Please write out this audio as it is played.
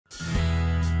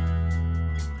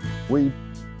We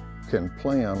can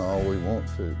plan all we want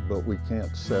to, but we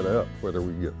can't set up whether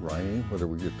we get rain, whether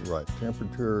we get the right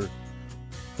temperature,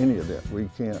 any of that. We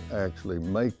can't actually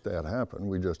make that happen.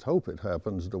 We just hope it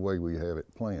happens the way we have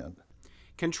it planned.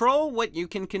 Control what you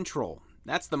can control.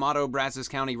 That's the motto Brazos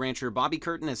County rancher Bobby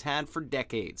Curtin has had for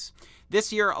decades.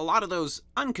 This year, a lot of those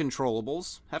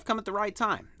uncontrollables have come at the right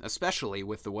time, especially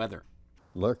with the weather.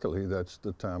 Luckily, that's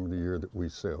the time of the year that we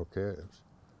sell calves.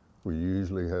 We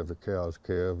usually have the cows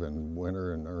calve in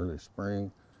winter and early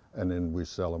spring, and then we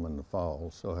sell them in the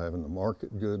fall. So having the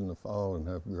market good in the fall and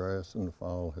have grass in the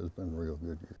fall has been a real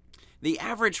good year. The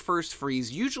average first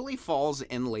freeze usually falls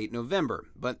in late November,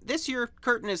 but this year,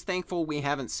 Curtin is thankful we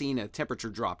haven't seen a temperature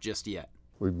drop just yet.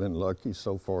 We've been lucky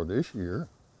so far this year.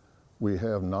 We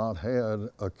have not had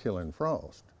a killing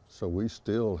frost, so we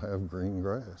still have green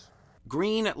grass.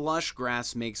 Green, lush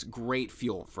grass makes great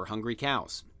fuel for hungry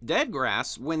cows. Dead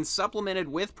grass, when supplemented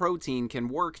with protein, can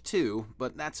work too,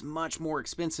 but that's much more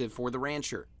expensive for the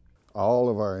rancher. All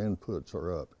of our inputs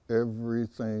are up.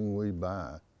 Everything we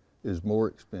buy is more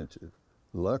expensive.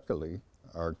 Luckily,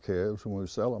 our calves, when we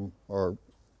sell them, are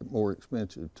more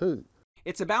expensive too.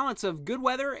 It's a balance of good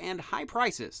weather and high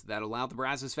prices that allow the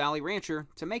Brazos Valley rancher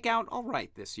to make out all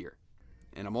right this year.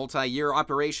 In a multi-year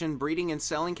operation breeding and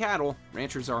selling cattle,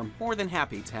 ranchers are more than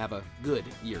happy to have a good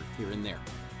year here and there.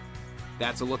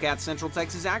 That's a look at Central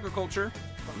Texas agriculture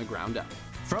from the ground up.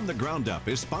 From the Ground Up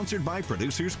is sponsored by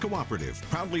Producers Cooperative,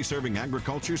 proudly serving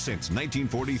agriculture since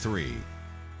 1943.